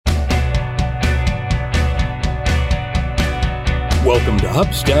Welcome to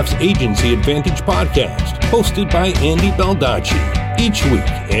HubStaff's Agency Advantage podcast, hosted by Andy Baldacci. Each week,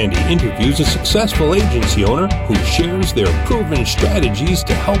 Andy interviews a successful agency owner who shares their proven strategies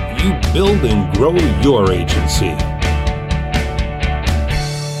to help you build and grow your agency.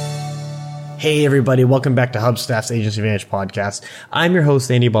 Hey everybody, welcome back to HubStaff's Agency Advantage podcast. I'm your host,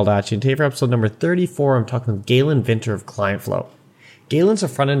 Andy Baldacci, and today for episode number 34, I'm talking with Galen Vinter of ClientFlow. Galen's a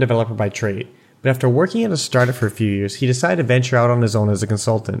front-end developer by trade, but after working at a startup for a few years, he decided to venture out on his own as a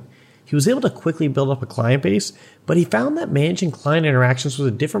consultant. He was able to quickly build up a client base, but he found that managing client interactions was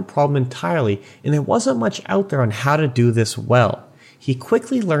a different problem entirely, and there wasn't much out there on how to do this well. He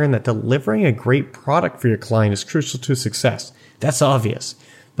quickly learned that delivering a great product for your client is crucial to success. That's obvious.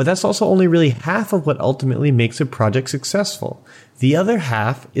 But that's also only really half of what ultimately makes a project successful. The other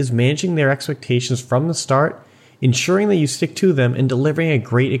half is managing their expectations from the start, ensuring that you stick to them, and delivering a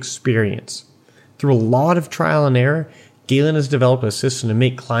great experience. Through a lot of trial and error, Galen has developed a system to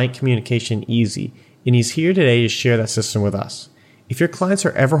make client communication easy, and he's here today to share that system with us. If your clients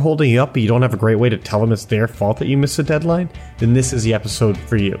are ever holding you up but you don't have a great way to tell them it's their fault that you missed a deadline, then this is the episode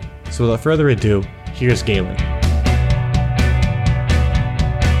for you. So without further ado, here's Galen.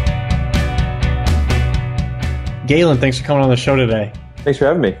 Galen, thanks for coming on the show today. Thanks for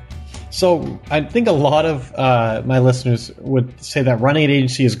having me. So I think a lot of my listeners would say that running an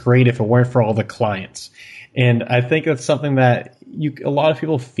agency is great if it weren't for all the clients. And I think that's something that a lot of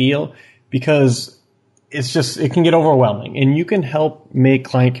people feel because it can get overwhelming. And you can help make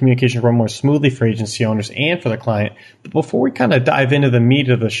client communication run more smoothly for agency owners and for the client. But before we kind of dive into the meat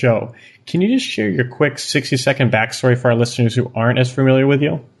of the show, can you just share your quick 60-second backstory for our listeners who aren't as familiar with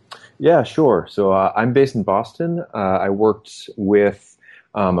you? Yeah, sure. So I'm based in Boston. I worked with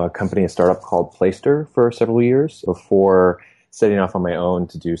a startup called Playster for several years before setting off on my own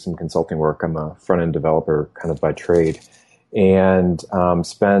to do some consulting work. I'm a front-end developer kind of by trade, and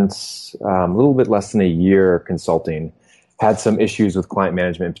spent a little bit less than a year consulting. Had some issues with client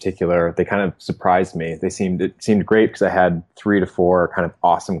management in particular. They kind of surprised me. It seemed great because I had 3 to 4 kind of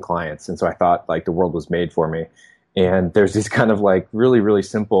awesome clients, and so I thought like the world was made for me. And there's these kind of like really, really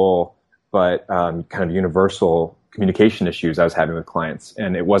simple but kind of universal communication issues I was having with clients,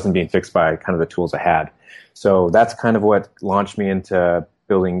 and it wasn't being fixed by kind of the tools I had. So that's kind of what launched me into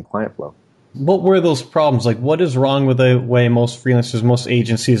building ClientFlow. What were those problems? Like, what is wrong with the way most freelancers, most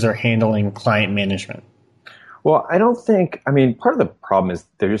agencies are handling client management? Well, part of the problem is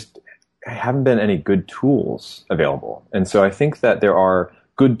there just haven't been any good tools available. And so I think that there are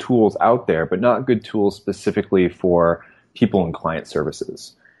good tools out there, but not good tools specifically for people in client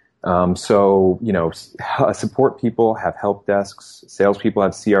services. Support people have help desks, salespeople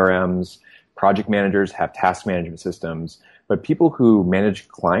have CRMs, project managers have task management systems, but people who manage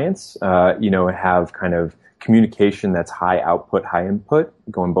clients, have kind of communication that's high output, high input,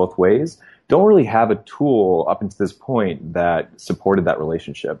 going both ways, don't really have a tool up until this point that supported that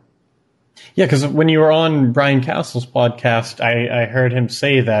relationship. Yeah, because when you were on Brian Castle's podcast, I heard him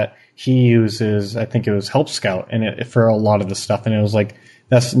say that he uses, I think it was Help Scout for a lot of the stuff, and it was like,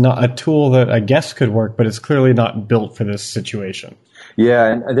 that's not a tool that I guess could work, but it's clearly not built for this situation. Yeah,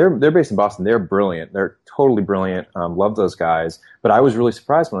 and they're based in Boston. They're brilliant. They're totally brilliant. Love those guys. But I was really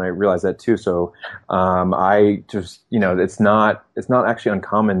surprised when I realized that too. So I just, it's not actually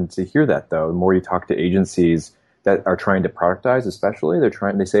uncommon to hear that though. The more you talk to agencies that are trying to productize, especially,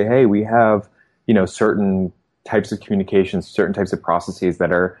 they say, hey, we have, certain types of communications, certain types of processes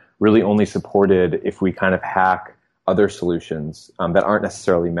that are really only supported if we kind of hack other solutions that aren't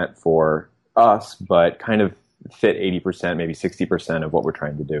necessarily meant for us, but kind of fit 80%, maybe 60% of what we're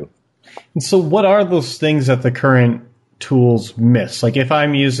trying to do. And so what are those things that the current tools miss? Like if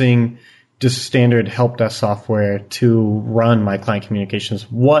I'm using just standard help desk software to run my client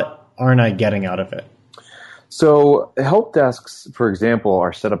communications, what aren't I getting out of it? So help desks, for example,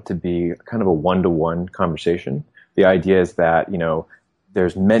 are set up to be kind of a one-to-one conversation. The idea is that,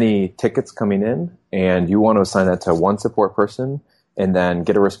 there's many tickets coming in, and you want to assign that to one support person and then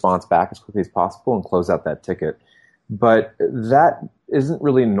get a response back as quickly as possible and close out that ticket. But that isn't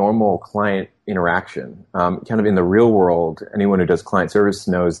really normal client interaction. Kind of in the real world, anyone who does client service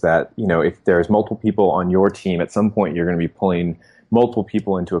knows that, if there's multiple people on your team, at some point you're going to be pulling multiple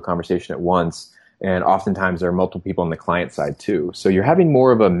people into a conversation at once. And oftentimes there are multiple people on the client side too. So you're having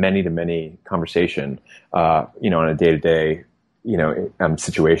more of a many-to-many conversation, on a day-to-day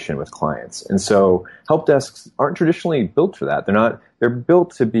situation with clients. And so help desks aren't traditionally built for that. They're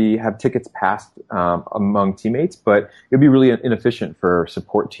built to have tickets passed among teammates, but it'd be really inefficient for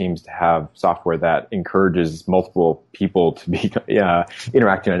support teams to have software that encourages multiple people to be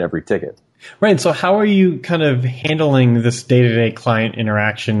interacting on every ticket. Right. So how are you kind of handling this day-to-day client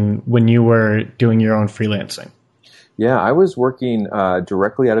interaction when you were doing your own freelancing? Yeah, I was working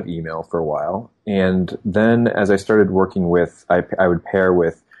directly out of email for a while. And then as I started working I would pair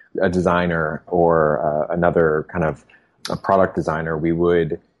with a designer or another kind of a product designer. We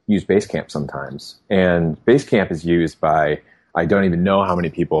would use Basecamp sometimes. And Basecamp is used by, I don't even know how many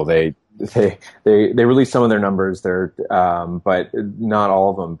people. They release some of their numbers, but not all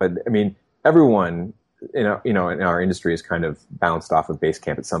of them. But I mean, everyone in our industry is kind of bounced off of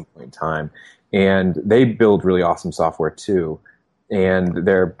Basecamp at some point in time. And they build really awesome software too. And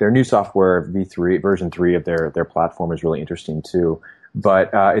their new software, V3 version 3 of their platform is really interesting too. But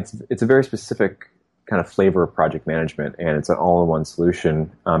it's a very specific kind of flavor of project management, and it's an all-in-one solution,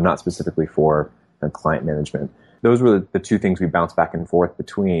 not specifically for client management. Those were the two things we bounced back and forth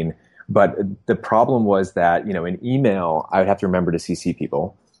between. But the problem was that in email I would have to remember to CC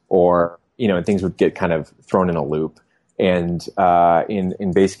people, or things would get kind of thrown in a loop. And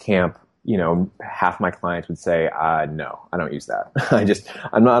in Basecamp, half my clients would say, no, I don't use that.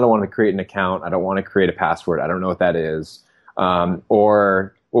 I don't want to create an account. I don't want to create a password. I don't know what that is.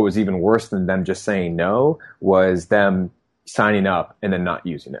 Or what was even worse than them just saying no was them signing up and then not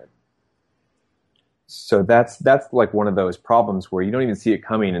using it. So that's like one of those problems where you don't even see it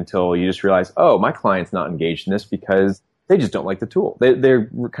coming until you just realize, oh, my client's not engaged in this because they just don't like the tool. They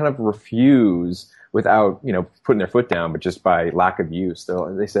kind of refuse without, putting their foot down, but just by lack of use.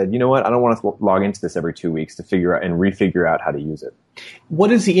 They said, you know what, I don't want to log into this every 2 weeks to figure out and refigure out how to use it.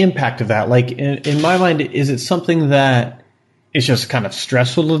 What is the impact of that? Like, in my mind, is it something that is just kind of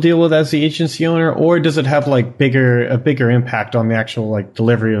stressful to deal with as the agency owner, or does it have like a bigger impact on the actual like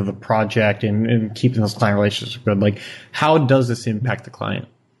delivery of the project and keeping those client relationships good? Like, how does this impact the client?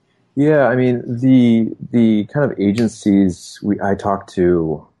 Yeah, I mean, the kind of agencies I talk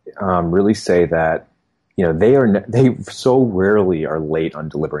to really say that they so rarely are late on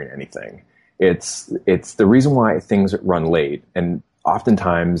delivering anything. It's the reason why things run late, and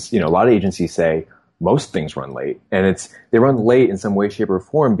oftentimes a lot of agencies say most things run late, and they run late in some way, shape, or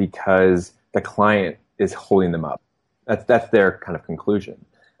form because the client is holding them up. That's their kind of conclusion,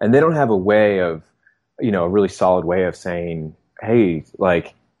 and they don't have a way of a really solid way of saying, hey,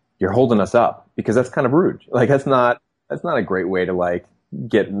 like, you're holding us up, because that's kind of rude. Like, that's not a great way to like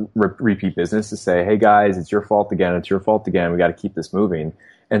get repeat business, to say, hey guys, it's your fault again. It's your fault again. We got to keep this moving.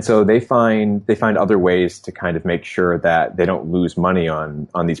 And so they find other ways to kind of make sure that they don't lose money on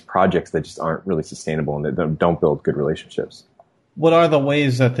these projects that just aren't really sustainable and that don't build good relationships. What are the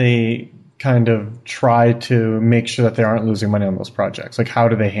ways that they kind of try to make sure that they aren't losing money on those projects? Like, how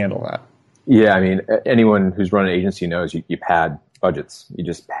do they handle that? Yeah, I mean, anyone who's run an agency knows you pad budgets. You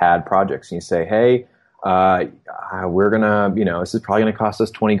just pad projects and you say, hey, we're gonna, this is probably gonna cost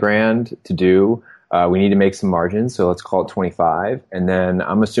us 20 grand to do. We need to make some margins, so let's call it 25. And then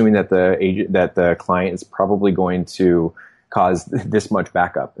I'm assuming that the client is probably going to cause this much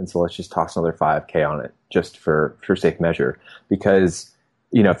backup, and so let's just toss another 5K on it just for safe measure. Because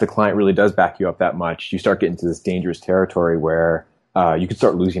if the client really does back you up that much, you start getting to this dangerous territory where you could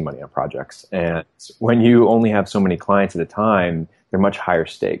start losing money on projects. And when you only have so many clients at a time, they're much higher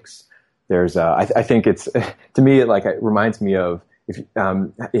stakes. There's, I think it's, to me, it reminds me of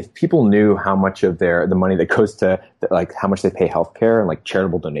if people knew how much of the money that goes to, like, how much they pay healthcare and like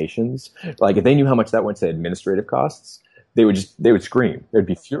charitable donations, like if they knew how much that went to administrative costs, they would scream. They'd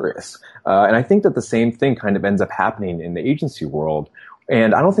be furious. And I think that the same thing kind of ends up happening in the agency world.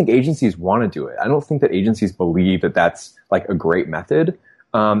 And I don't think agencies want to do it. I don't think that agencies believe that that's like a great method.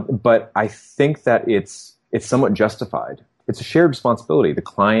 But I think that it's somewhat justified. It's a shared responsibility. The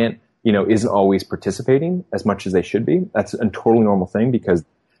client, isn't always participating as much as they should be. That's a totally normal thing because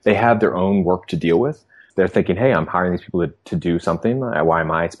they have their own work to deal with. They're thinking, hey, I'm hiring these people to do something. Why am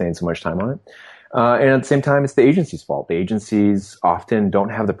I spending so much time on it? And at the same time, it's the agency's fault. The agencies often don't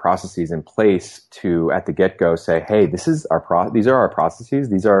have the processes in place to, at the get-go, say, hey, these are our processes.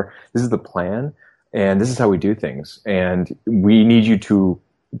 This is the plan, and this is how we do things. And we need you to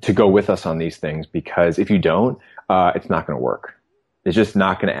go with us on these things, because if you don't, it's not going to work. It's just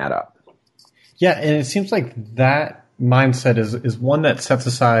not going to add up. Yeah, and it seems like that mindset is one that sets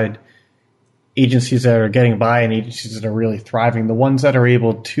aside agencies that are getting by and agencies that are really thriving. The ones that are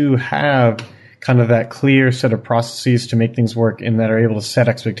able to have kind of that clear set of processes to make things work and that are able to set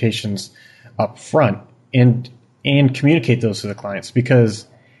expectations up front. And and communicate those to the clients, because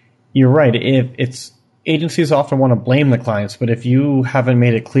you're right. If it's agencies often want to blame the clients, but if you haven't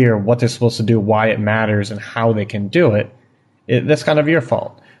made it clear what they're supposed to do, why it matters, and how they can do it, that's kind of your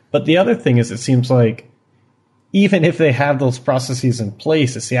fault. But the other thing is, it seems like even if they have those processes in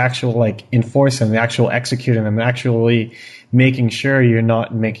place, it's the actual like enforcing, the actual executing them, actually making sure you're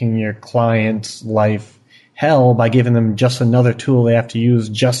not making your client's life hell by giving them just another tool they have to use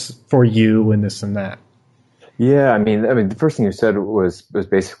just for you and this and that. Yeah, I mean, the first thing you said was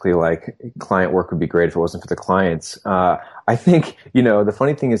basically like client work would be great if it wasn't for the clients. I think, the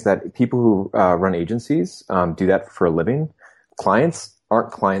funny thing is that people who run agencies do that for a living. Clients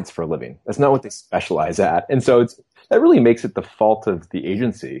aren't clients for a living. That's not what they specialize at. And so that really makes it the fault of the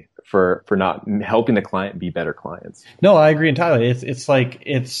agency for not helping the client be better clients. No, I agree entirely. It's like,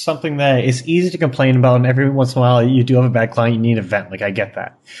 it's something that is easy to complain about, and every once in a while you do have a bad client, you need a vent. Like, I get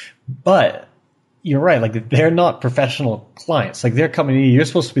that. But you're right. Like, they're not professional clients. Like, they're coming to you. You're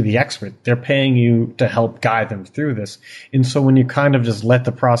supposed to be the expert. They're paying you to help guide them through this. And so when you kind of just let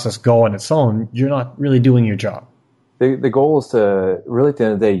the process go on its own, you're not really doing your job. The goal is to really, at the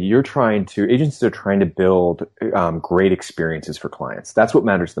end of the day, agencies are trying to build great experiences for clients. That's what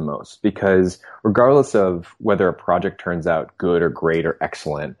matters the most, because regardless of whether a project turns out good or great or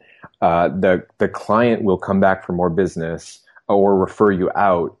excellent, the client will come back for more business or refer you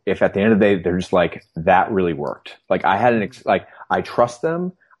out if at the end of the day they're just like, that really worked. Like, I trust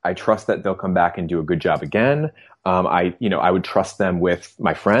them. I trust that they'll come back and do a good job again. I would trust them with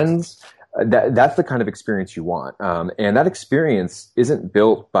my friends. That's the kind of experience you want. And that experience isn't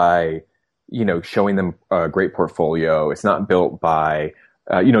built by, showing them a great portfolio. It's not built by,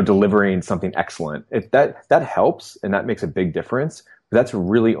 delivering something excellent. That helps, and that makes a big difference. But that's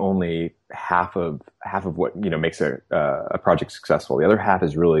really only half of what makes a project successful. The other half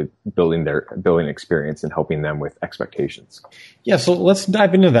is really building experience and helping them with expectations. Yeah, so let's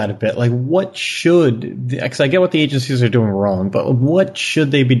dive into that a bit. Like, because I get what the agencies are doing wrong, but what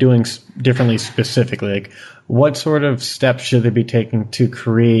should they be doing differently specifically? Like, what sort of steps should they be taking to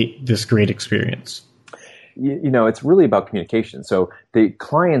create this great experience? It's really about communication. So the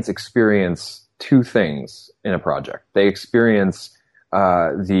clients experience two things in a project. They experience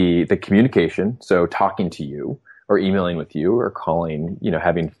the communication, so talking to you or emailing with you or calling,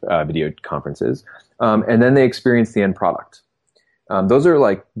 having video conferences, and then they experience the end product. Those are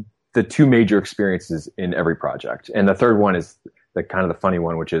like the two major experiences in every project, and the third one is the kind of the funny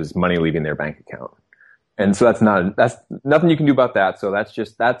one, which is money leaving their bank account. And so that's nothing you can do about that. So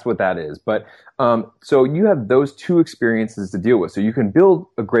that's what that is. But so you have those two experiences to deal with. So you can build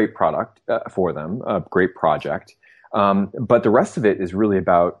a great product for them, a great project. But the rest of it is really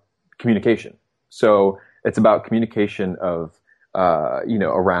about communication. So it's about communication of,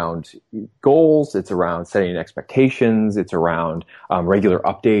 around goals. It's around setting expectations. It's around regular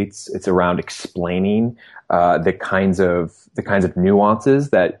updates. It's around explaining the kinds of nuances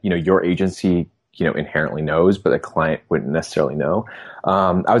that your agency inherently knows, but the client wouldn't necessarily know.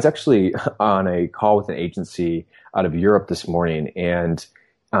 I was actually on a call with an agency out of Europe this morning, and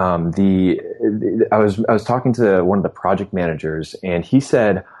I was talking to one of the project managers, and he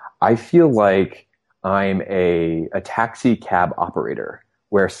said, I feel like I'm a taxi cab operator,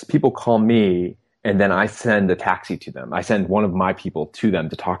 where people call me and then I send a taxi to them. I send one of my people to them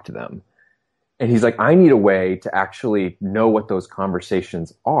to talk to them. And he's like, I need a way to actually know what those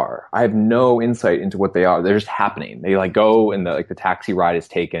conversations are. I have no insight into what they are. They're just happening. They like go and the taxi ride is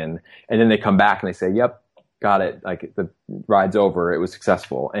taken, and then they come back and they say, yep, got it. Like, the ride's over. It was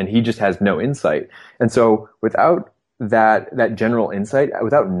successful. And he just has no insight. And so without that general insight,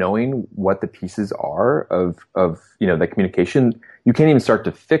 without knowing what the pieces are of the communication, you can't even start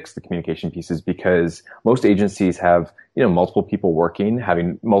to fix the communication pieces, because most agencies have, multiple people working,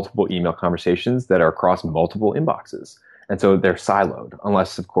 having multiple email conversations that are across multiple inboxes. And so they're siloed,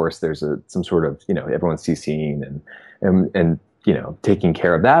 unless of course there's some sort of, everyone's CCing and taking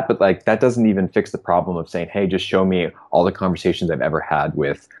care of that. But like, that doesn't even fix the problem of saying, hey, just show me all the conversations I've ever had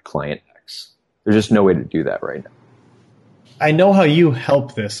with client X. There's just no way to do that right now. I know how you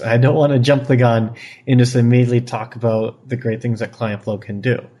help this. I don't want to jump the gun and just immediately talk about the great things that Client Flow can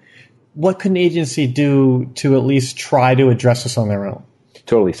do. What can an agency do to at least try to address this on their own?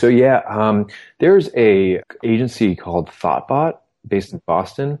 Totally. So yeah, there's a agency called Thoughtbot based in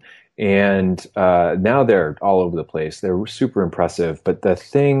Boston, and now they're all over the place. They're super impressive. But the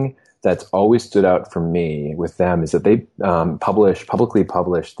thing that's always stood out for me with them is that they publicly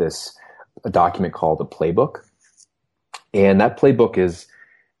published this document called a playbook. And that playbook is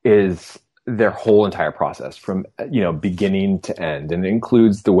their whole entire process from, beginning to end. And it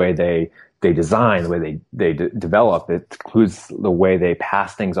includes the way they they design, the way they develop. It includes the way they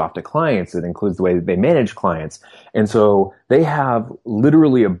pass things off to clients. It includes the way that they manage clients. And so they have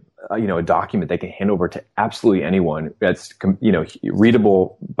literally a document they can hand over to absolutely anyone that's,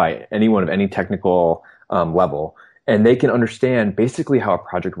 readable by anyone of any technical level. And they can understand basically how a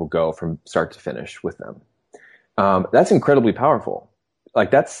project will go from start to finish with them. That's incredibly powerful.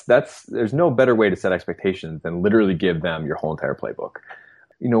 Like there's no better way to set expectations than literally give them your whole entire playbook.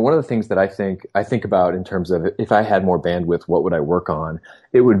 One of the things that I think about in terms of if I had more bandwidth, what would I work on?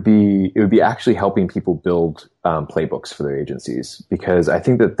 It would be actually helping people build playbooks for their agencies, because I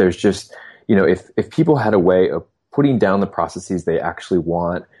think that there's just, if people had a way of putting down the processes they actually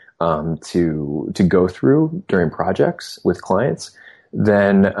want to go through during projects with clients,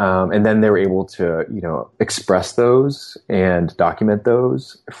 then and then they were able to express those and document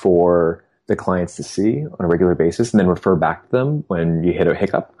those for the clients to see on a regular basis, and then refer back to them when you hit a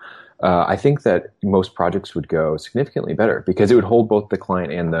hiccup. I think that most projects would go significantly better because it would hold both the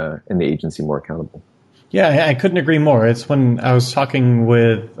client and the agency more accountable. Yeah, I couldn't agree more. It's when I was talking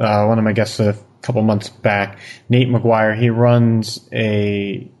with one of my guests a couple months back, Nate McGuire. He runs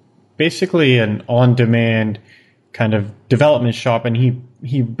basically an on-demand kind of development shop, and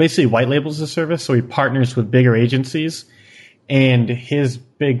he basically white labels the service, so he partners with bigger agencies. And his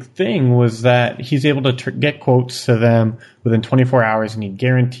big thing was that he's able to get quotes to them within 24 hours, and he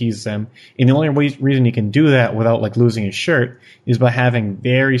guarantees them. And the only reason he can do that without losing his shirt is by having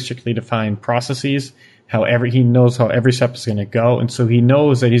very strictly defined processes. He knows how every step is going to go, and so he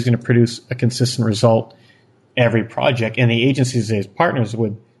knows that he's going to produce a consistent result every project. And the agencies, his partners,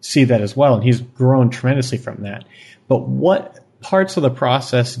 would see that as well, and he's grown tremendously from that. But what parts of the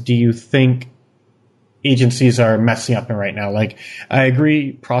process do you think agencies are messing up in right now? I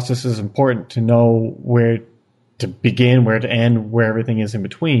agree, process is important to know where to begin, where to end, where everything is in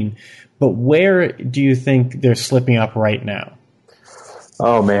between. But where do you think they're slipping up right now?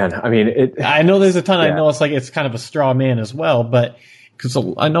 Oh man, I know there's a ton. Yeah. I know it's kind of a straw man as well, but because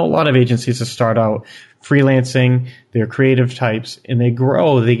I know a lot of agencies that start out freelancing, they're creative types, and they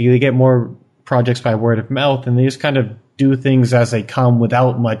grow. They get more projects by word of mouth, and they just kind of do things as they come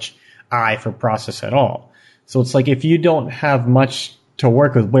without much eye for process at all. So it's if you don't have much to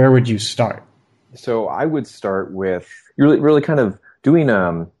work with, where would you start? So I would start with really kind of doing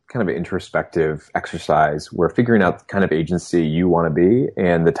kind of an introspective exercise where figuring out the kind of agency you want to be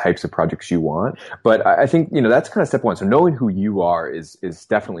and the types of projects you want. But I think, that's kind of step one. So knowing who you are is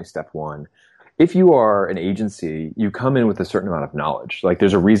definitely step one. If you are an agency, you come in with a certain amount of knowledge.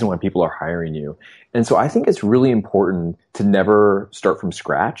 There's a reason why people are hiring you. And so I think it's really important to never start from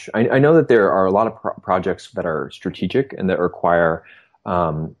scratch. I know that there are a lot of projects that are strategic and that require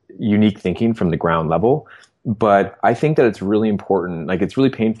unique thinking from the ground level. But I think that it's really important. It's really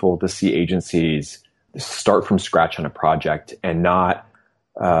painful to see agencies start from scratch on a project and not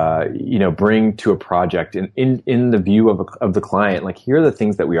bring to a project in the view of the client, here are the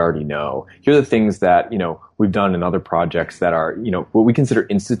things that we already know. Here are the things that, we've done in other projects that are, what we consider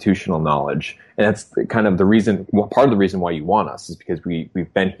institutional knowledge. And that's kind of part of the reason why you want us is because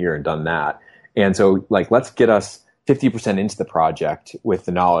we've been here and done that. And so let's get us 50% into the project with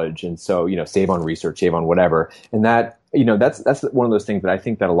the knowledge. And so, save on research, save on whatever. And that, that's one of those things that I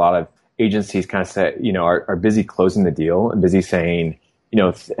think that a lot of agencies kind of say, are busy closing the deal and busy saying,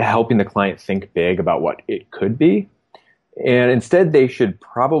 helping the client think big about what it could be. And instead they should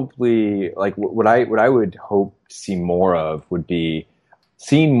probably what I would hope to see more of would be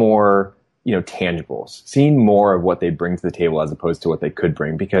seeing more, tangibles, seeing more of what they bring to the table as opposed to what they could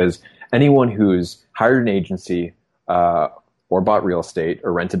bring. Because anyone who's hired an agency, or bought real estate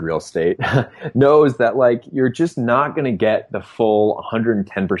or rented real estate knows that you're just not going to get the full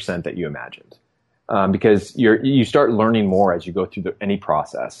 110% that you imagined. Because you start learning more as you go through any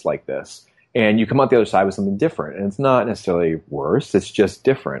process like this, and you come out the other side with something different. And it's not necessarily worse; it's just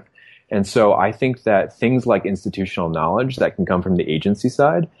different. And so I think that things like institutional knowledge that can come from the agency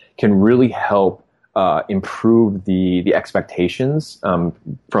side can really help improve the expectations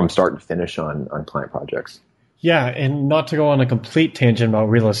from start to finish on client projects. Yeah, and not to go on a complete tangent about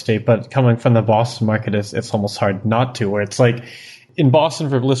real estate, but coming from the Boston market, it's almost hard not to. Where it's in Boston,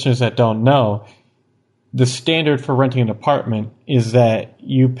 for listeners that don't know, the standard for renting an apartment is that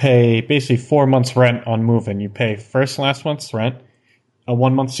you pay basically 4 months rent on move-in. You pay first and last month's rent, a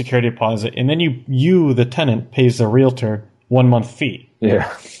 1 month security deposit, and then you, the tenant, pays the realtor 1 month fee.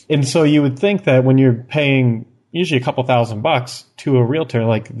 Yeah. And so you would think that when you're paying usually a couple $1,000 to a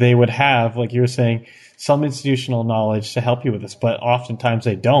realtor, they would have, you were saying, some institutional knowledge to help you with this, but oftentimes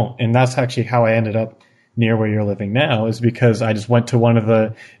they don't. And that's actually how I ended up near where you're living now is because I just went to one of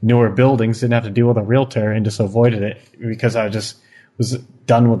the newer buildings, didn't have to deal with a realtor, and just avoided it because I just was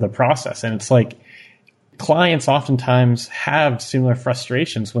done with the process. And it's like clients oftentimes have similar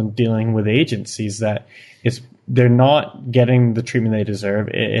frustrations when dealing with agencies, that they're not getting the treatment they deserve.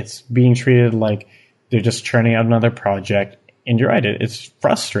 It's being treated like they're just churning out another project. And you're right, it's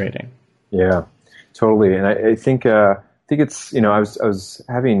frustrating. Yeah, totally. And I think it's, I was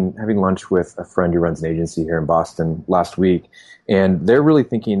having lunch with a friend who runs an agency here in Boston last week, and they're really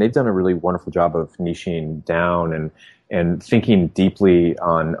thinking, they've done a really wonderful job of niching down and thinking deeply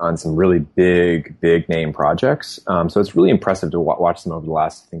on some really big name projects. So it's really impressive to watch them over the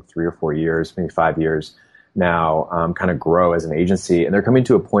last, I think, 3 or 4 years, maybe 5 years now, kind of grow as an agency. And they're coming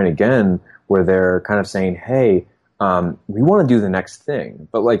to a point again where they're kind of saying, hey, we want to do the next thing,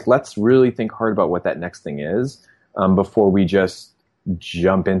 but like, let's really think hard about what that next thing is before we just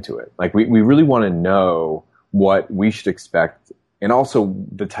jump into it. Like, we really want to know what we should expect, and also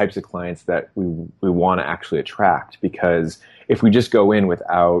the types of clients that we want to actually attract. Because if we just go in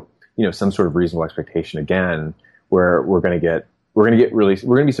without, some sort of reasonable expectation, again, we're going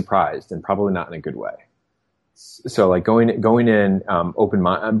to be surprised, and probably not in a good way. So like going in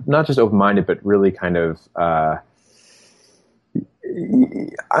not just open-minded, but really kind of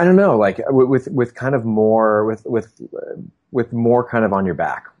I don't know, like with kind of more with more kind of on your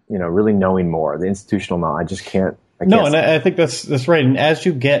back, really knowing more. The institutional knowledge, I think that's right. And as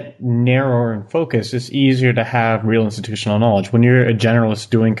you get narrower in focus, it's easier to have real institutional knowledge. When you're a generalist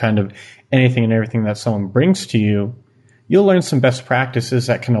doing kind of anything and everything that someone brings to you, you'll learn some best practices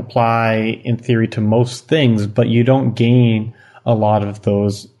that can apply in theory to most things, but you don't gain a lot of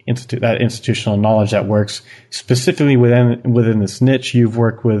that institutional knowledge that works specifically within this niche. You've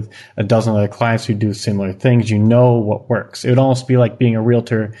worked with a dozen other clients who do similar things. You know what works. It would almost be like being a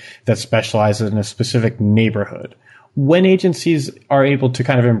realtor that specializes in a specific neighborhood. When agencies are able to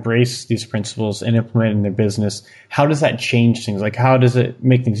kind of embrace these principles and implement in their business, how does that change things? Like, how does it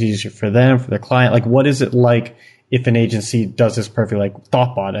make things easier for them, for their client? Like, what is it like if an agency does this perfectly, like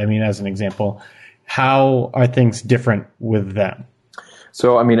ThoughtBot, as an example? How are things different with them?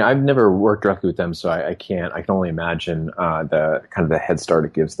 So, I've never worked directly with them, so I can only imagine the kind of the head start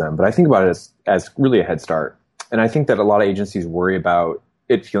it gives them. But I think about it as really a head start. And I think that a lot of agencies worry about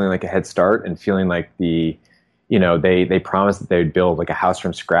it feeling like a head start and feeling like they promised that they'd build like a house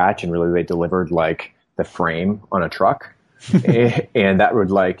from scratch, and really they delivered like the frame on a truck. And that would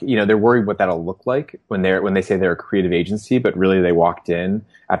they're worried what that'll look like when they say they're a creative agency, but really they walked in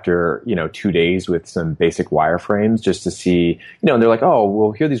after 2 days with some basic wireframes just to see, and they're like, oh,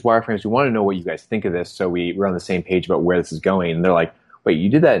 well, here are these wireframes. We want to know what you guys think of this, so we're on the same page about where this is going. And they're like, wait, you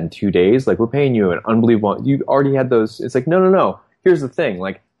did that in 2 days? Like, we're paying you an unbelievable. You already had those. It's like, no. Here's the thing.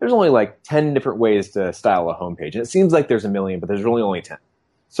 Like, there's only like 10 different ways to style a homepage, and it seems like there's a million, but there's really only 10.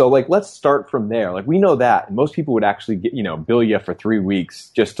 So like, let's start from there. Like, we know that, and most people would actually get, bill you for 3 weeks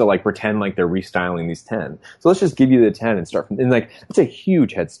just to like pretend like they're restyling these 10. So let's just give you the 10 and start from, and like, that's a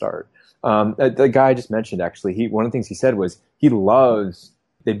huge head start. The guy I just mentioned, actually, one of the things he said was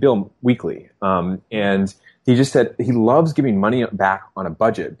they bill weekly. And he just said he loves giving money back on a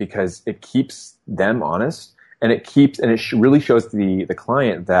budget because it keeps them honest, and it really shows the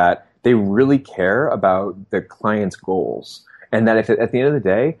client that they really care about the client's goals. And that if at the end of the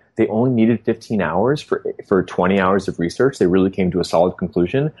day, they only needed 15 hours for 20 hours of research, they really came to a solid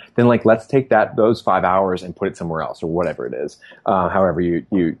conclusion, then like, let's take those 5 hours and put it somewhere else, or whatever it is. However you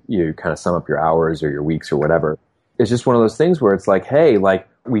kind of sum up your hours or your weeks or whatever. It's just one of those things where it's like, hey, like,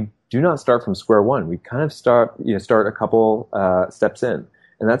 we do not start from square one. We kind of start a couple steps in.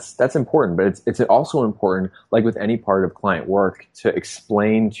 And that's important, but it's also important, like with any part of client work, to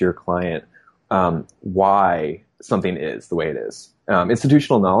explain to your client why something is the way it is.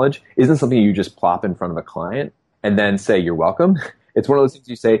 Institutional knowledge isn't something you just plop in front of a client and then say you're welcome. It's one of those things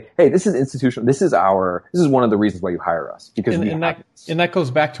you say, hey, this is institutional. This is one of the reasons why you hire us, because and that goes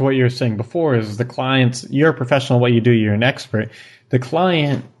back to what you were saying before, is the clients, you're a professional at what you do, you're an expert. The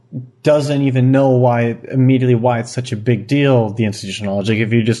client doesn't even know immediately why it's such a big deal, the institutional knowledge. Like,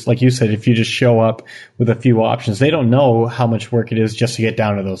 if you just, like you said, if you just show up with a few options, they don't know how much work it is just to get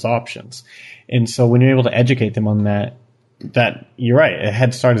down to those options. And so when you're able to educate them on that you're right, a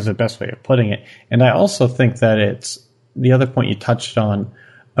head start is the best way of putting it. And I also think that it's the other point you touched on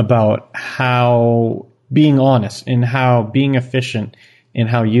about how being honest and how being efficient and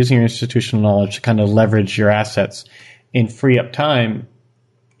how using your institutional knowledge to kind of leverage your assets and free up time,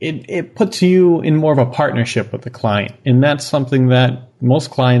 it puts you in more of a partnership with the client. And that's something that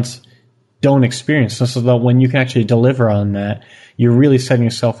most clients don't experience. So that when you can actually deliver on that, you're really setting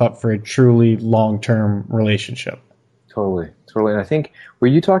yourself up for a truly long-term relationship. Totally. And I think, were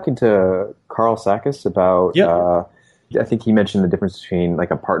you talking to Carl Sakis about, Yep. I think he mentioned the difference between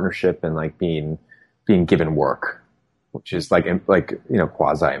like a partnership and like being given work, which is like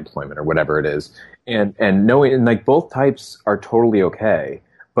quasi-employment or whatever it is. And knowing, and like both types are totally okay,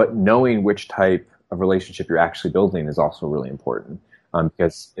 but knowing which type of relationship you're actually building is also really important.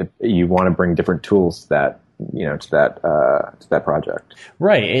 Because if you want to bring different tools to that project.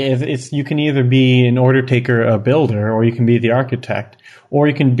 Right. It's you can either be an order taker, a builder, or you can be the architect, or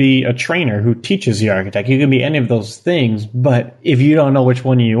you can be a trainer who teaches the architect. You can be any of those things, but if you don't know which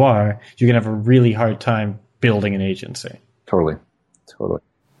one you are, you're going to have a really hard time building an agency. Totally.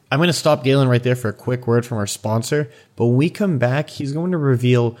 I'm going to stop Galen right there for a quick word from our sponsor, but when we come back, he's going to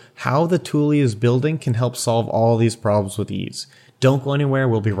reveal how the tool he is building can help solve all these problems with ease. Don't go anywhere.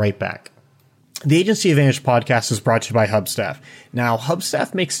 We'll be right back. The Agency Advantage podcast is brought to you by Hubstaff. Now,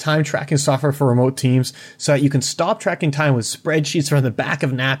 Hubstaff makes time tracking software for remote teams so that you can stop tracking time with spreadsheets from the back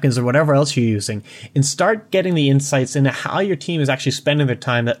of napkins or whatever else you're using and start getting the insights into how your team is actually spending their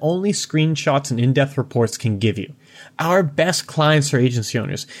time that only screenshots and in-depth reports can give you. Our best clients are agency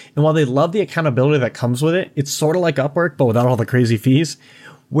owners, and while they love the accountability that comes with it, it's sort of like Upwork, but without all the crazy fees.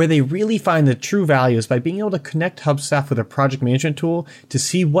 Where they really find the true value is by being able to connect Hubstaff with a project management tool to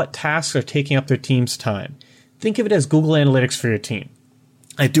see what tasks are taking up their team's time. Think of it as Google Analytics for your team.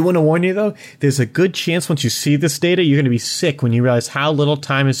 I do want to warn you though, there's a good chance once you see this data, you're going to be sick when you realize how little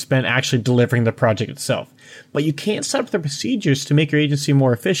time is spent actually delivering the project itself. But you can't set up the procedures to make your agency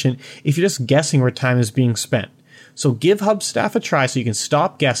more efficient if you're just guessing where time is being spent. So give Hubstaff a try so you can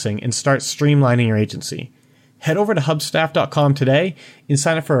stop guessing and start streamlining your agency. Head over to hubstaff.com today and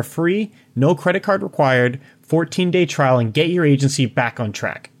sign up for a free, no credit card required, 14-day trial and get your agency back on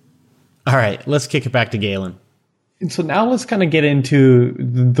track. All right, let's kick it back to Galen. And so now let's kind of get into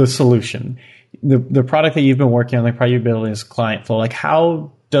the solution. The product that you've been working on, the product you're building is ClientFlow. Like,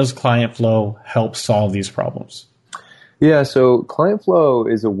 how does ClientFlow help solve these problems? Yeah, so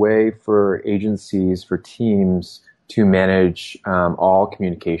ClientFlow is a way for agencies, for teams to manage all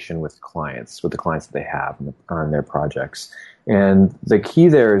communication with the clients that they have on their projects. And the key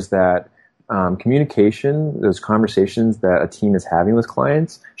there is that communication, those conversations that a team is having with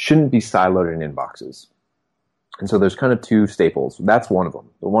clients, shouldn't be siloed in inboxes. And so there's kind of two staples. That's one of them.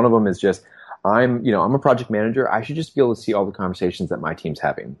 One of them is just, I'm a project manager. I should just be able to see all the conversations that my team's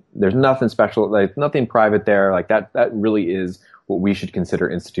having. There's nothing special, like nothing private there. Like that really is what we should consider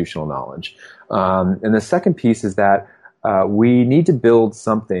institutional knowledge. And the second piece is that we need to build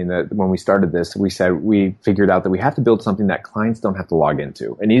something that when we started this, we figured out that we have to build something that clients don't have to log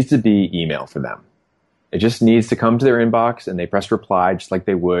into. It needs to be email for them. It just needs to come to their inbox and they press reply just like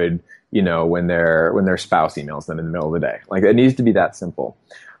they would, when their spouse emails them in the middle of the day. Like it needs to be that simple.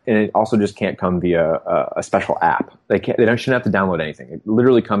 And it also just can't come via a special app. They shouldn't have to download anything. It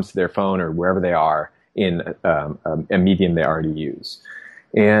literally comes to their phone or wherever they are in a medium they already use.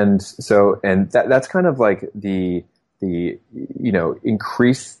 And that's kind of like the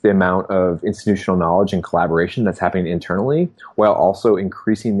increase the amount of institutional knowledge and collaboration that's happening internally, while also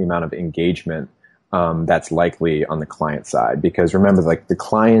increasing the amount of engagement that's likely on the client side. Because remember, like the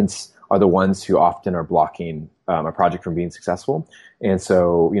clients are the ones who often are blocking a project from being successful. And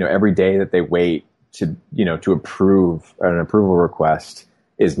so, every day that they wait to approve an approval request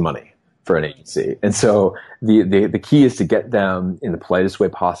is money for an agency. And so the key is to get them in the politest way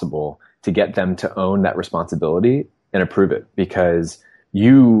possible, to get them to own that responsibility and approve it, because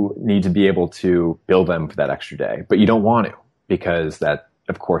you need to be able to bill them for that extra day, but you don't want to, because that,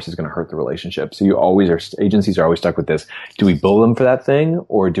 of course, is going to hurt the relationship. So agencies are always stuck with this. Do we bill them for that thing,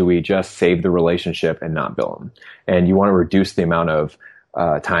 or do we just save the relationship and not bill them? And you want to reduce the amount of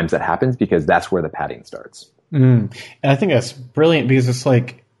times that happens, because that's where the padding starts. And I think that's brilliant, because it's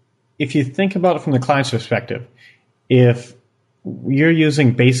like, if you think about it from the client's perspective, if you're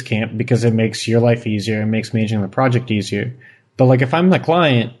using Basecamp because it makes your life easier and makes managing the project easier, but like if I'm the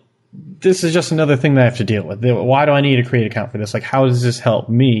client, this is just another thing that I have to deal with. Why do I need a create account for this? Like, how does this help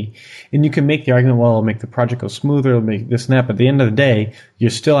me? And you can make the argument, well, it'll make the project go smoother, it'll make this and that, but at the end of the day, you're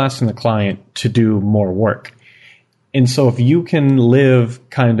still asking the client to do more work. And so if you can live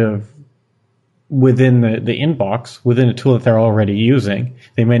kind of within the inbox, within a tool that they're already using,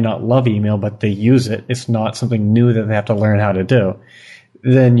 they may not love email, but they use it. It's not something new that they have to learn how to do.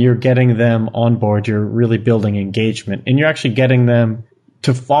 Then you're getting them on board. You're really building engagement, and you're actually getting them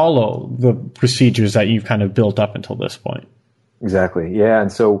to follow the procedures that you've kind of built up until this point. Exactly. Yeah.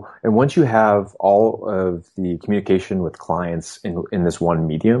 And once you have all of the communication with clients in this one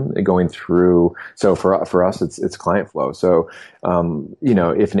medium going through, so for us, it's client flow. So,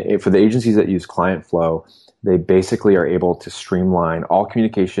 if for the agencies that use client flow, they basically are able to streamline all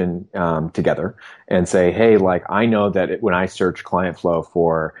communication, together and say, hey, like, I know that when I search client flow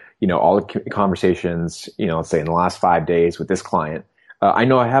for, all the conversations, let's say in the last 5 days with this client, I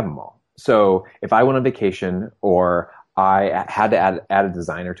know I have them all. So if I went on vacation or I had to add a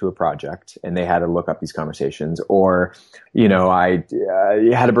designer to a project and they had to look up these conversations, or, I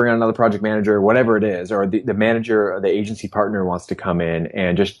had to bring on another project manager, whatever it is, or the manager or the agency partner wants to come in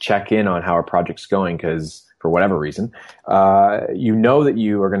and just check in on how our project's going because for whatever reason, that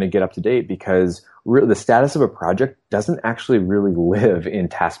you are going to get up to date because the status of a project doesn't actually really live in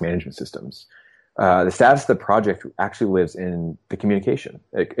task management systems. The status of the project actually lives in the communication.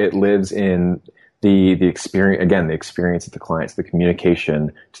 It lives in the experience, again, the experience of the clients, the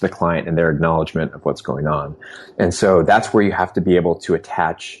communication to the client and their acknowledgement of what's going on. And so that's where you have to be able to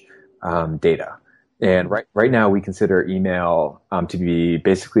attach data. And right now we consider email to be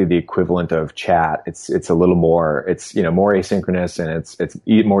basically the equivalent of chat. It's a little more, more asynchronous and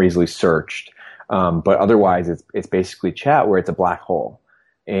it's more easily searched. But otherwise it's basically chat where it's a black hole.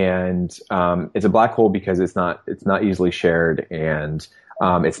 And it's a black hole because it's not easily shared, and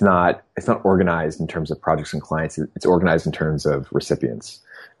it's not organized in terms of projects and clients. It's organized in terms of recipients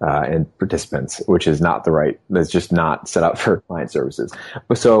and participants, which is not that's just not set up for client services.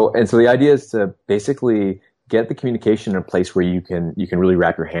 So the idea is to basically get the communication in a place where you can really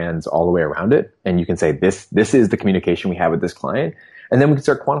wrap your hands all the way around it, and you can say this is the communication we have with this client, and then we can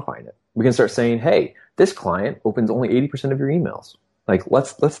start quantifying it. We can start saying, hey, this client opens only 80% of your emails. Like,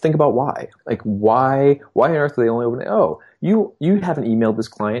 let's think about why. Like, why on earth are they only opening? Oh, you haven't emailed this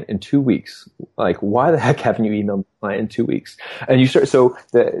client in 2 weeks. Like, why the heck haven't you emailed the client in 2 weeks? And you start, so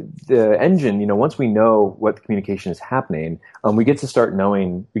the engine, once we know what the communication is happening, we get to start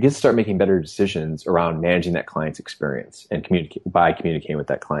making better decisions around managing that client's experience and communicating with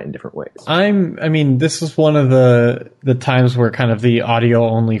that client in different ways. This is one of the times where kind of the audio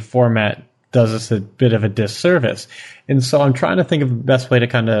only format does us a bit of a disservice. And so I'm trying to think of the best way to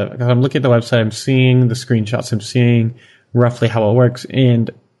because I'm looking at the website, I'm seeing the screenshots, I'm seeing roughly how it works,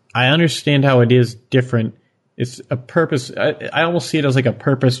 and I understand how it is different. It's a purpose, I almost see it as like a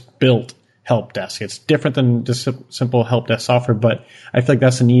purpose-built help desk. It's different than just simple help desk software, but I feel like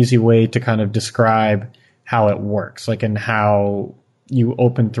that's an easy way to kind of describe how it works, like in how you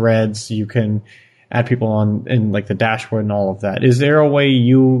open threads, you can add people on in like the dashboard and all of that. Is there a way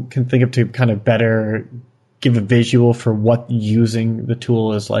you can think of to kind of better give a visual for what using the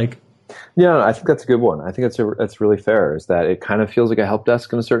tool is like? Yeah, I think that's a good one. I think that's really fair, is that it kind of feels like a help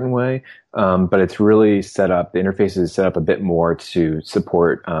desk in a certain way, but it's really set up, the interface is set up a bit more to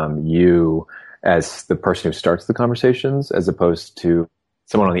support you as the person who starts the conversations, as opposed to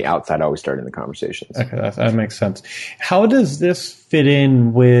someone on the outside always starting the conversations. Okay, that makes sense. How does this fit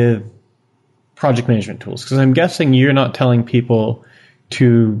in with project management tools? Because I'm guessing you're not telling people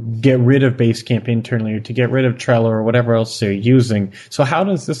to get rid of Basecamp internally or to get rid of Trello or whatever else they're using. So how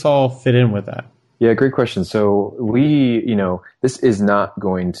does this all fit in with that? Yeah, great question. So this is not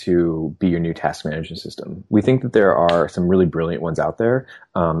going to be your new task management system. We think that there are some really brilliant ones out there.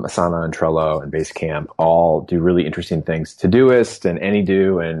 Asana and Trello and Basecamp all do really interesting things. Todoist and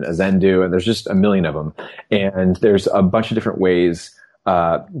AnyDo and Zendo, and there's just a million of them. And there's a bunch of different ways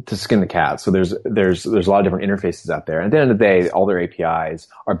to skin the cat. So there's a lot of different interfaces out there. And at the end of the day, all their APIs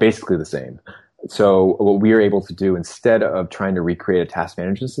are basically the same. So what we are able to do, instead of trying to recreate a task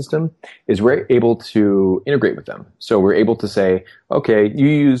management system, is we're able to integrate with them. So we're able to say, okay,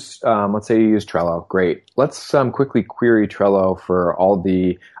 let's say you use Trello. Great. Let's quickly query Trello for all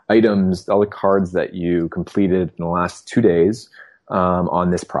the items, all the cards that you completed in the last 2 days on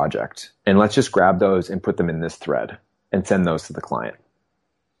this project. And let's just grab those and put them in this thread and send those to the client.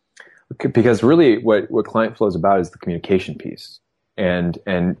 Because really what client flow is about is the communication piece. And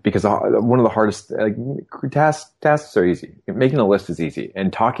because one of the hardest tasks are easy. Making a list is easy,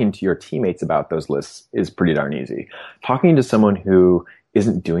 and talking to your teammates about those lists is pretty darn easy. Talking to someone who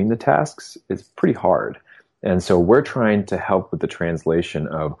isn't doing the tasks is pretty hard. And so we're trying to help with the translation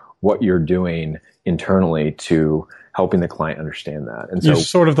of what you're doing internally to helping the client understand that. And so you're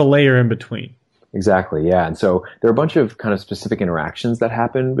sort of the layer in between. Exactly, yeah. And so there are a bunch of kind of specific interactions that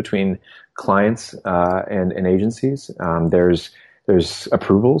happen between clients and agencies. There's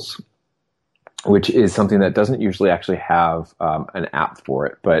approvals, which is something that doesn't usually actually have an app for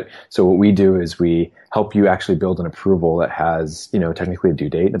it. But so what we do is we help you actually build an approval that has, technically a due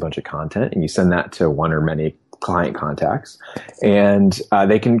date and a bunch of content, and you send that to one or many client contacts, and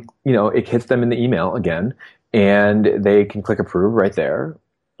they can, it hits them in the email again, and they can click approve right there,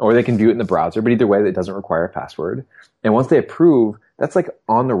 or they can view it in the browser. But either way, it doesn't require a password. And once they approve, that's like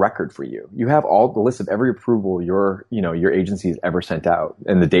on the record for you. You have all the list of every approval your agency has ever sent out,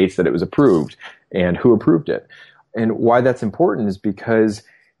 and the dates that it was approved, and who approved it. And why that's important is because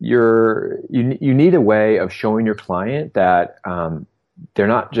you need a way of showing your client that they're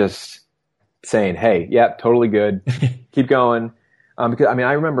not just saying, "Hey, yeah, totally good, keep going." Because I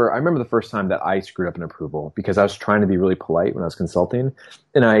remember the first time that I screwed up an approval because I was trying to be really polite when I was consulting,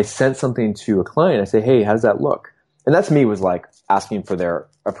 and I sent something to a client. I say, "Hey, how does that look?" And that's me was like asking for their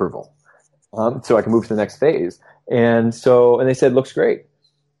approval, so I can move to the next phase. And they said, "Looks great."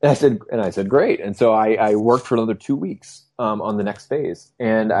 And I said, "Great." And so I worked for another 2 weeks on the next phase,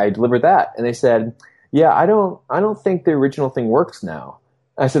 and I delivered that. And they said, "Yeah, I don't think the original thing works now."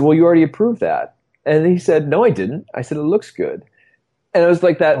 I said, "Well, you already approved that." And he said, "No, I didn't." I said, "It looks good." And it was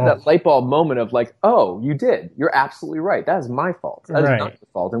like that light bulb moment of like, "Oh, you did. You're absolutely right. That is my fault. That is not your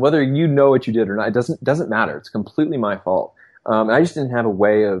fault." And whether you know what you did or not, it doesn't matter. It's completely my fault. And I just didn't have a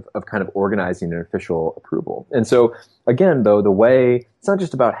way of kind of organizing an official approval. And so again, though, the way, it's not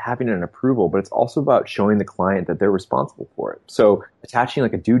just about having an approval, but it's also about showing the client that they're responsible for it. So attaching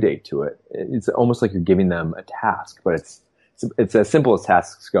like a due date to it, it's almost like you're giving them a task, but it's as simple as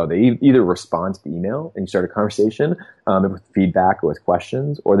tasks go. They either respond to the email and you start a conversation with feedback or with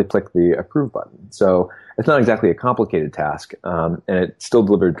questions, or they click the approve button. So it's not exactly a complicated task, and it's still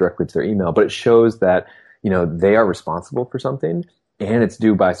delivered directly to their email, but it shows that they are responsible for something, and it's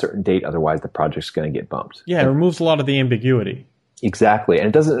due by a certain date. Otherwise, the project's going to get bumped. Yeah, it removes a lot of the ambiguity. Exactly, and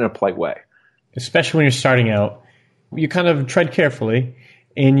it does it in a polite way. Especially when you're starting out, you kind of tread carefully.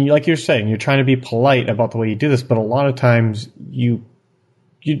 And like you're saying, you're trying to be polite about the way you do this, but a lot of times you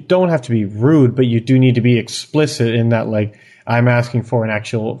don't have to be rude, but you do need to be explicit in that, like, I'm asking for an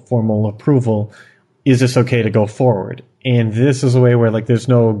actual formal approval. Is this okay to go forward? And this is a way where, like, there's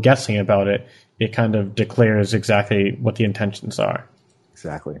no guessing about it. It kind of declares exactly what the intentions are.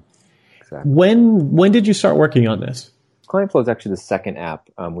 Exactly. When did you start working on this? ClientFlow is actually the second app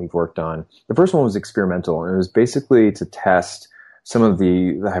we've worked on. The first one was experimental, and it was basically to test some of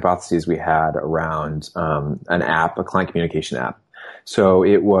the hypotheses we had around an app, a client communication app. So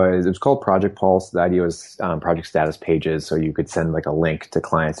it was called Project Pulse. The idea was project status pages, so you could send like a link to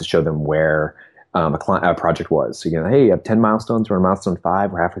clients to show them where a project was. So hey, you have 10 milestones, we're on milestone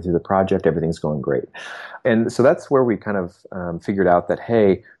 5, we're halfway through the project, everything's going great. And so that's where we kind of figured out that,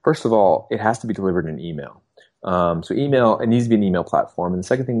 hey, first of all, it has to be delivered in email. So email, it needs to be an email platform. And the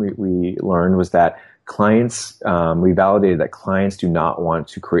second thing we learned was that clients, we validated that clients do not want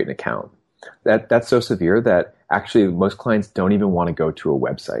to create an account. That's so severe that actually most clients don't even want to go to a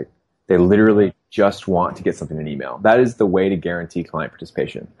website. They literally just want to get something in email. That is the way to guarantee client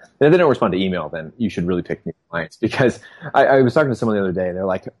participation. And if they don't respond to email, then you should really pick new clients, because I was talking to someone the other day, and they're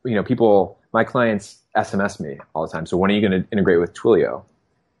like, my clients SMS me all the time. So when are you going to integrate with Twilio?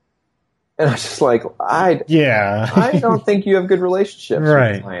 And I was just like, I don't think you have good relationships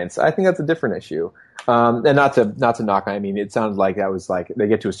with clients. I think that's a different issue. And not to knock on, it sounded like that was like they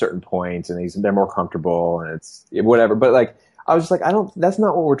get to a certain point and they're more comfortable and it's whatever. But like, I was just like, that's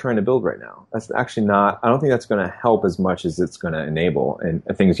not what we're trying to build right now. That's actually not, I don't think that's going to help as much as it's going to enable and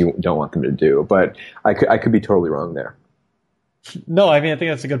things you don't want them to do. But I could be totally wrong there. No, I think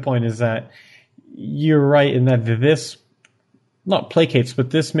that's a good point, is that you're right in that this not placates, but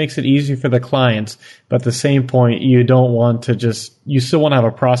this makes it easy for the clients. But at the same point, you don't want to you still want to have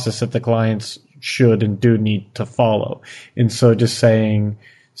a process that the clients should and do need to follow. And so just saying,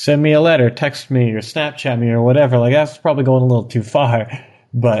 send me a letter, text me, or Snapchat me, or whatever, like that's probably going a little too far.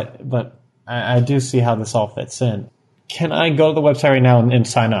 But I do see how this all fits in. Can I go to the website right now and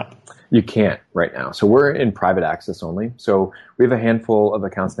sign up? You can't right now. So we're in private access only. So we have a handful of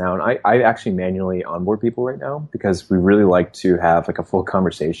accounts now, and I actually manually onboard people right now because we really like to have like a full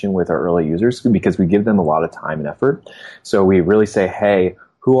conversation with our early users, because we give them a lot of time and effort. So we really say, hey,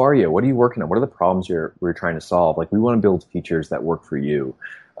 who are you? What are you working on? What are the problems we're trying to solve? Like, we want to build features that work for you.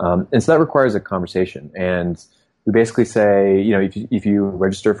 And so that requires a conversation. And we basically say, if you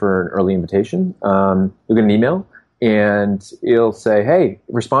register for an early invitation, you'll get an email. And it'll say, hey,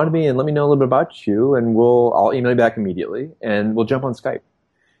 respond to me and let me know a little bit about you, and I'll email you back immediately, and we'll jump on Skype.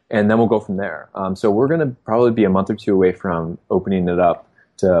 And then we'll go from there. So we're going to probably be a month or two away from opening it up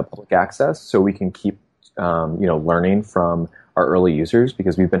to public access, so we can keep learning from our early users,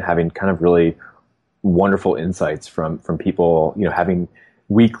 because we've been having kind of really wonderful insights from people, having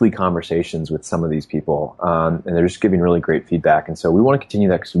weekly conversations with some of these people, and they're just giving really great feedback. And so we want to continue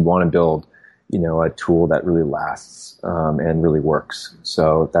that because we want to build a tool that really lasts and really works.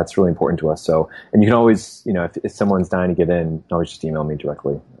 So that's really important to us. So, and you can always, if someone's dying to get in, you can always just email me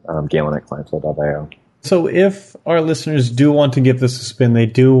directly, Galen@clientflow.io. So if our listeners do want to give this a spin, they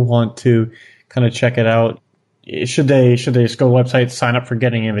do want to kind of check it out, should they just go to the website, sign up for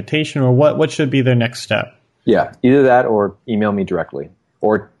getting an invitation, or what should be their next step? Yeah, either that or email me directly,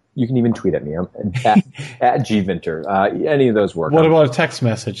 or you can even tweet at me. I'm at gvinter. Any of those work. What about a text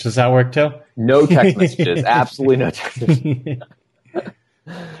message? Does that work too? No text messages. Absolutely no text messages.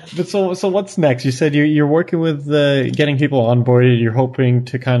 But so what's next? You said you're working with getting people onboarded. You're hoping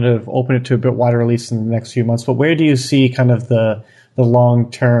to kind of open it to a bit wider release in the next few months. But where do you see kind of the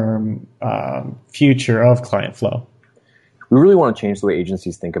long-term future of ClientFlow? We really want to change the way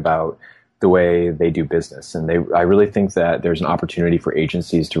agencies think about the way they do business. And I really think that there's an opportunity for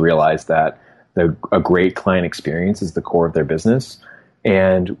agencies to realize that a great client experience is the core of their business.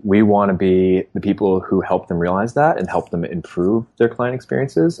 And we want to be the people who help them realize that and help them improve their client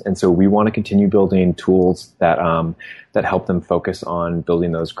experiences. And so we want to continue building tools that help them focus on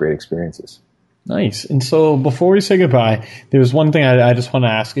building those great experiences. Nice. And so before we say goodbye, there's one thing I just want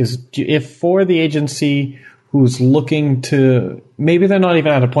to ask is, if for the agency who's looking to, maybe they're not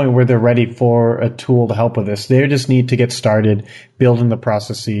even at a point where they're ready for a tool to help with this, they just need to get started building the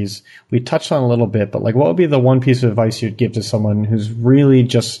processes. We touched on a little bit, but what would be the one piece of advice you'd give to someone who's really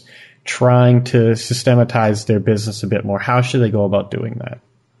just trying to systematize their business a bit more? How should they go about doing that?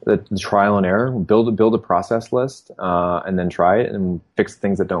 The trial and error, build a process list, and then try it and fix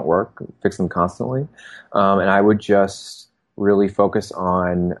things that don't work, fix them constantly. And I would just really focus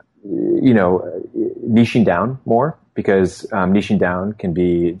on, niching down more, because niching down can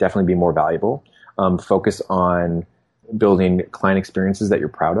definitely be more valuable. Focus on building client experiences that you're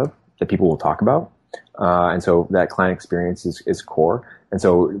proud of, that people will talk about. And so that client experience is core. And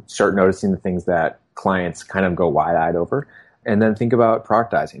so start noticing the things that clients kind of go wide-eyed over. And then think about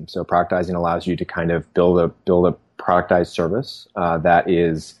productizing. So productizing allows you to kind of build a productized service that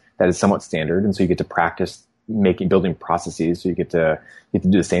is somewhat standard, and so you get to practice building processes. So you get to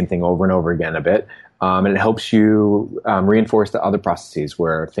do the same thing over and over again a bit, and it helps you reinforce the other processes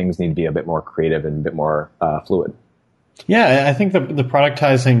where things need to be a bit more creative and a bit more fluid. Yeah, I think the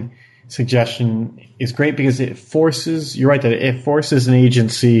productizing suggestion is great because it forces. You're right that it forces an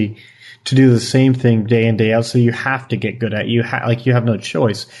agency to do the same thing day in, day out. So you have to get good at it. You have no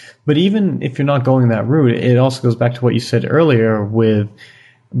choice. But even if you're not going that route, it also goes back to what you said earlier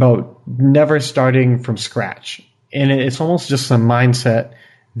about never starting from scratch. And it's almost just a mindset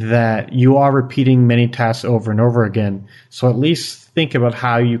that you are repeating many tasks over and over again. So at least think about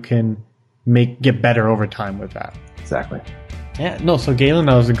how you can get better over time with that. Exactly. Yeah. No, so Galen,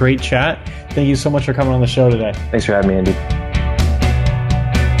 that was a great chat. Thank you so much for coming on the show today. Thanks for having me, Andy.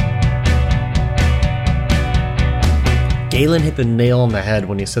 Galen hit the nail on the head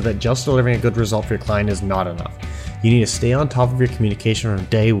when he said that just delivering a good result for your client is not enough. You need to stay on top of your communication from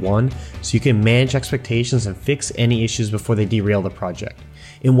day one so you can manage expectations and fix any issues before they derail the project.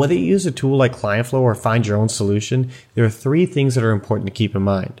 And whether you use a tool like ClientFlow or find your own solution, there are 3 things that are important to keep in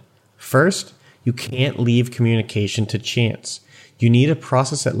mind. First, you can't leave communication to chance. You need a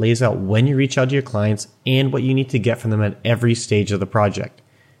process that lays out when you reach out to your clients and what you need to get from them at every stage of the project.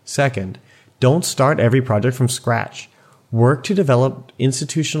 Second, don't start every project from scratch. Work to develop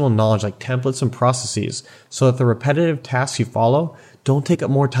institutional knowledge like templates and processes so that the repetitive tasks you follow don't take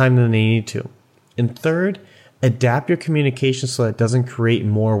up more time than they need to. And third, adapt your communication so that it doesn't create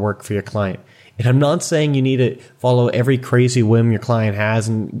more work for your client. And I'm not saying you need to follow every crazy whim your client has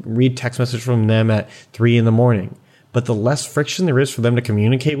and read text message from them at 3 a.m, but the less friction there is for them to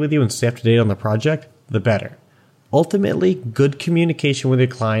communicate with you and stay up to date on the project, the better. Ultimately, good communication with your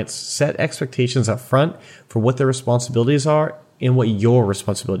clients set expectations up front for what their responsibilities are and what your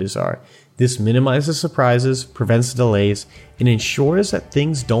responsibilities are. This minimizes surprises, prevents delays, and ensures that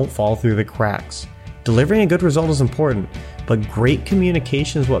things don't fall through the cracks. Delivering a good result is important, but great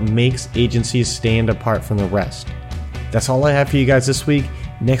communication is what makes agencies stand apart from the rest. That's all I have for you guys this week.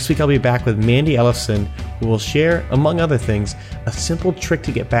 Next week, I'll be back with Mandy Ellison, who will share, among other things, a simple trick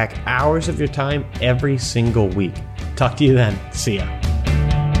to get back hours of your time every single week. Talk to you then. See ya.